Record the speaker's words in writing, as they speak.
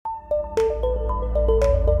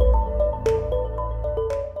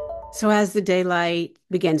So as the daylight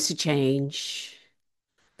begins to change,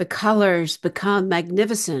 the colors become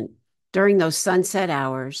magnificent during those sunset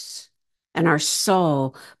hours, and our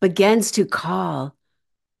soul begins to call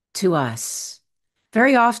to us.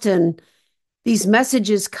 Very often, these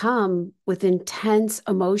messages come with intense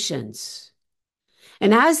emotions.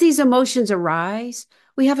 And as these emotions arise,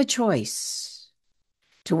 we have a choice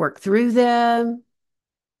to work through them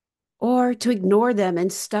or to ignore them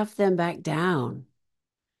and stuff them back down.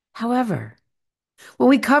 However, when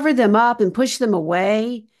we cover them up and push them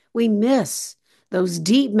away, we miss those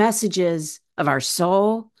deep messages of our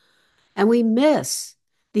soul, and we miss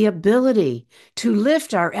the ability to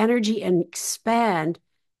lift our energy and expand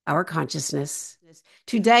our consciousness.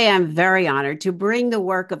 Today, I'm very honored to bring the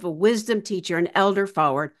work of a wisdom teacher and elder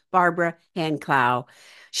forward, Barbara Hand Clow.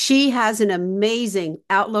 She has an amazing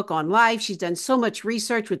outlook on life. She's done so much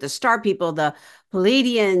research with the star people, the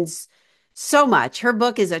Pleiadians, so much. Her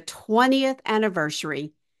book is a 20th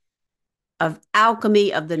anniversary of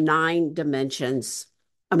Alchemy of the Nine Dimensions.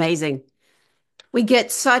 Amazing. We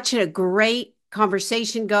get such a great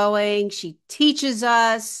conversation going. She teaches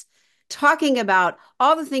us, talking about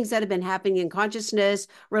all the things that have been happening in consciousness,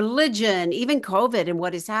 religion, even COVID and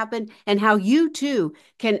what has happened, and how you too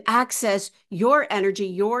can access your energy,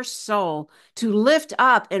 your soul to lift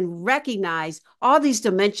up and recognize all these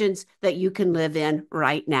dimensions that you can live in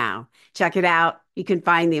right now. Check it out. You can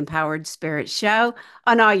find the Empowered Spirit Show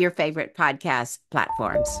on all your favorite podcast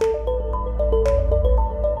platforms.